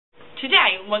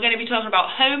today we're going to be talking about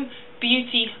home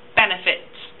beauty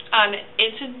benefits, and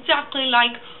it's exactly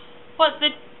like what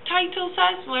the title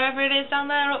says, wherever it is down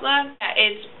there, up there.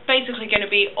 It's basically going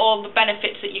to be all the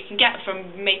benefits that you can get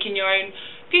from making your own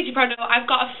beauty product. I've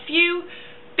got a few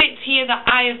bits here that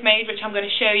I have made which I'm going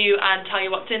to show you and tell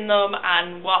you what's in them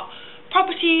and what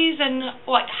properties and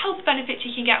what health benefits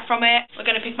you can get from it. We're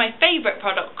going to pick my favourite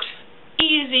product.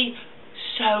 Easy,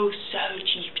 so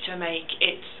cheap to make,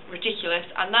 it's ridiculous,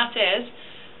 and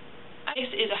this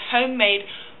is a homemade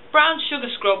brown sugar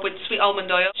scrub with sweet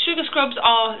almond oil. Sugar scrubs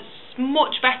are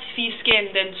much better for your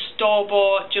skin than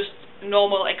store-bought, just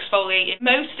normal exfoliating.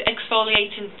 Most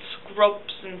exfoliating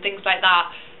scrubs and things like that,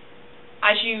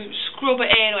 as you scrub it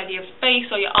in, whether your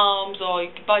face or your arms or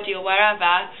your body or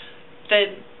wherever,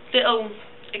 the little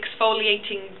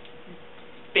exfoliating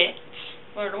bits,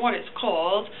 I don't know what it's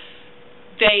called,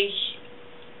 they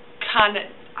can,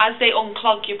 as they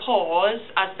unclog your pores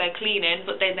as they're cleaning,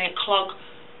 but then they clog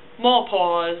more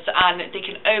pores and they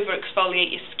can over exfoliate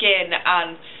your skin.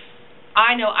 And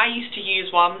I know I used to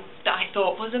use one that I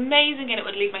thought was amazing and it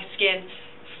would leave my skin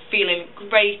feeling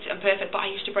great and perfect, but I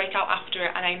used to break out after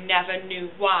it and I never knew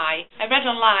why. I read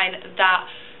online that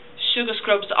sugar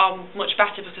scrubs are much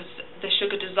better because the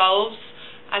sugar dissolves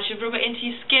as you rub it into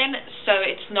your skin, so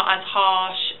it's not as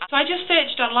harsh. So I just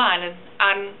searched online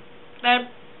and there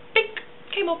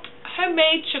came up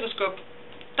homemade sugar scrub.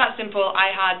 That simple.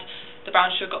 I had the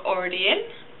brown sugar already in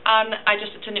and I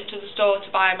just had to nip to the store to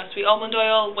buy my sweet almond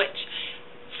oil, which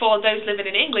for those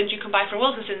living in England you can buy from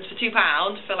Wilkinson's for £2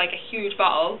 for like a huge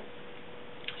bottle.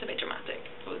 It's a bit dramatic,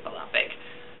 it's always not that big.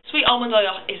 Sweet almond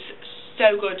oil is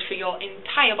so good for your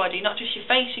entire body, not just your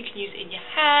face. You can use it in your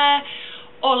hair,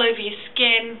 all over your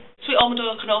skin. Sweet almond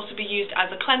oil can also be used as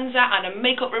a cleanser and a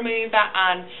makeup remover,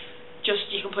 and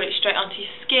just you can put it straight onto your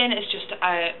skin. It's just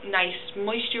a nice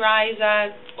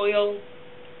moisturiser oil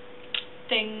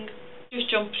thing. Just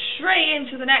jump straight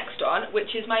into the next one,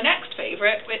 which is my next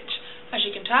favourite, which, as you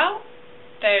can tell,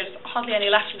 there's hardly any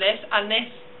left of this, and this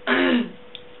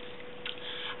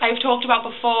I've talked about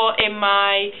before in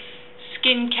my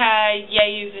skincare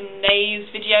yays and nays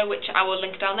video, which I will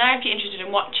link down there if you're interested in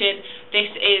watching.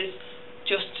 This is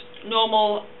just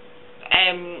normal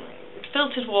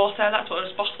filtered water, that's what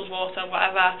it is, bottled water,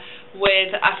 whatever,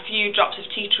 with a few drops of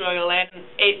tea tree oil in.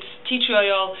 Tea tree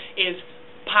oil is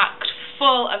packed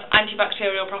full of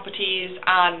antibacterial properties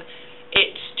and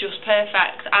it's just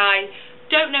perfect. I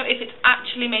don't know if it's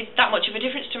actually made that much of a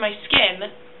difference to my skin,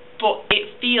 but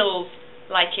it feels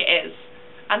like it is,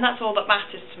 and that's all that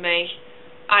matters to me.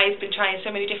 I've been trying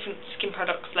so many different skin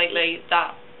products lately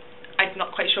that I'm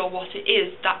not quite sure what it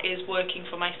is that is working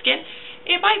for my skin.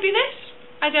 It might be this,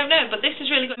 I don't know, but this is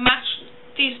really good. Mash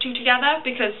these two together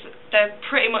because they're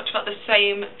pretty much got the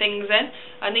same things in,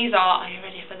 and these are you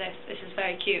ready for this? This is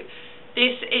very cute.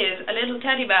 This is a little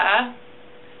teddy bear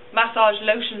massage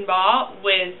lotion bar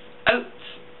with oats.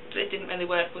 It didn't really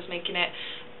work, was making it,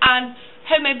 and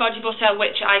homemade body butter,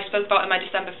 which I spoke about in my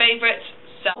December favourites.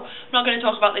 So I'm not going to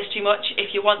talk about this too much.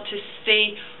 If you want to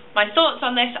see my thoughts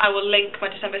on this, I will link my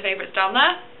December favourites down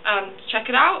there and check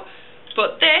it out.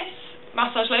 But this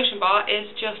massage lotion bar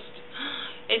is just,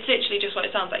 it's literally just what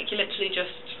it sounds like. You literally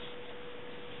just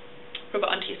rub it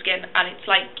onto your skin and it's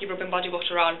like you're rubbing body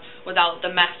butter on without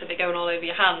the mess of it going all over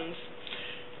your hands.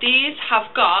 These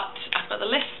have got, I've got the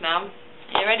list now.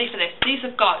 Are you ready for this? These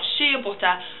have got shea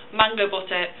butter, mango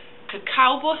butter,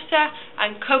 cacao butter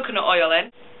and coconut oil in.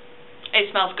 It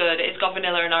smells good. It's got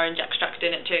vanilla and orange extract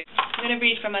in it too. I'm going to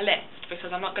read from a list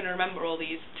because I'm not going to remember all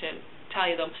these to tell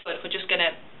you them. But we're just going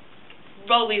to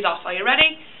roll these off. Are you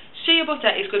ready? Shea butter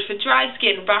is good for dry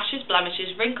skin, rashes,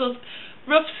 blemishes, wrinkles,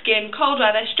 rough skin, cold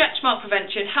weather, stretch mark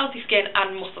prevention, healthy skin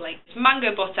and muscle aches.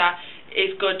 Mango butter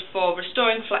is good for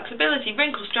restoring flexibility,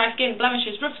 wrinkles, dry skin,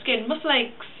 blemishes, rough skin, muscle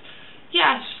aches.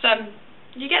 Yes,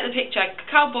 you get the picture.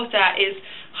 Cacao butter is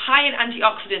high in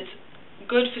antioxidants,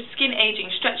 good for skin aging,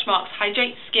 stretch marks,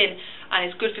 hydrates skin, and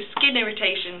is good for skin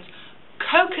irritations.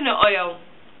 Coconut oil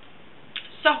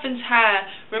softens hair,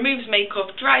 removes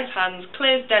makeup, dries hands,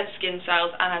 clears dead skin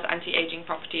cells, and has anti-aging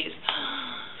properties.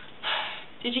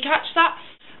 Did you catch that?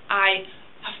 I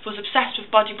was obsessed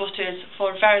with body butters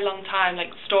for a very long time,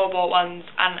 like store-bought ones,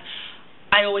 and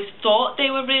I always thought they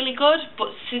were really good,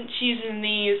 but since using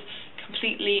these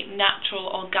completely natural,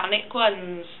 organic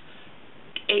ones,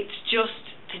 it's just,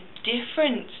 the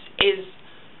difference is,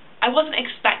 I wasn't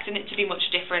expecting it to be much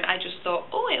different. I just thought,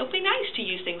 oh, it'll be nice to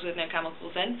use things with no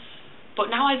chemicals in. But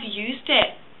now I've used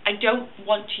it, I don't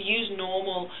want to use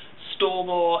normal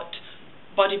store-bought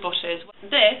body butters.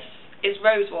 This is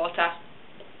rose water.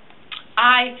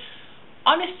 I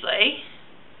honestly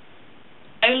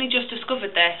only just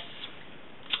discovered this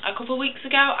a couple of weeks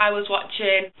ago. I was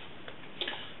watching,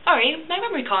 sorry, my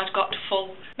memory card got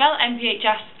full. Mel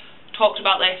MPHS talked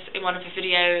about this in one of her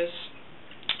videos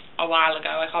a while ago.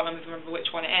 I can't remember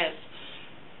which one it is.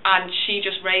 And she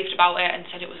just raved about it and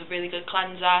said it was a really good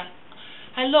cleanser.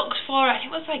 I looked for it, I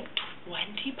think it was like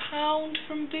 £20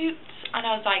 from Boots, and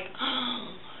I was like,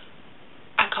 oh,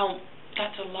 I can't,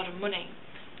 that's a lot of money.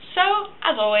 So,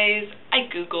 as always, I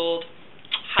googled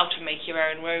how to make your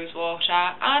own rose water,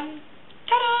 and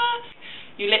ta-da!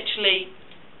 You literally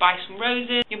buy some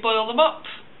roses, you boil them up,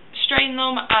 strain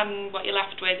them, and what you're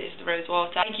left with is the rose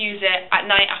water. I use it at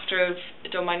night after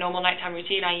I've done my normal nighttime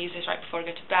routine. I use this right before I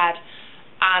go to bed,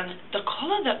 and the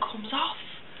colour that comes off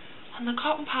on the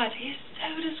cotton pad is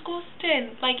so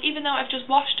disgusting. Like, even though I've just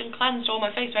washed and cleansed all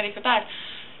my face ready for bed,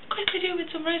 quickly do it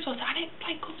with some rose water and it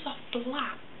like comes off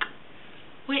black,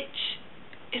 which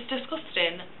is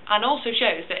disgusting, and also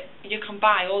shows that you can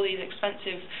buy all these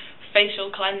expensive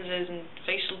facial cleansers and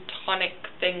facial tonic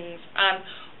things, and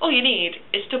all you need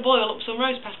is to boil up some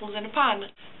rose petals in a pan.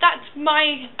 That's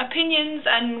my opinions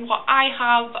and what I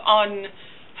have on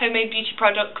homemade beauty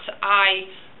products. I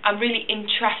am really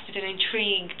interested and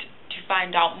intrigued to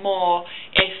find out more.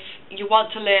 If you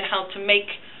want to learn how to make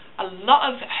a lot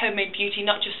of homemade beauty,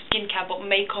 not just skincare but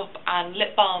makeup and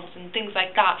lip balms and things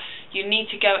like that, you need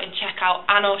to go and check out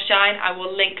Anna Shine. I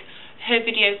will link her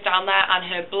videos down there and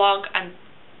her blog, and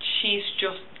she's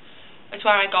just, it's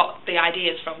where I got the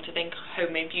ideas from to think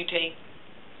homemade beauty.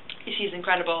 She's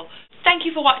incredible. Thank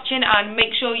you for watching, and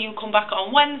make sure you come back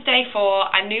on Wednesday for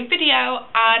a new video,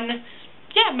 and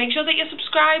yeah, make sure that you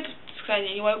subscribe so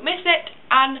you won't miss it,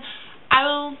 and I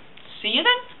will see you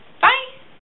then.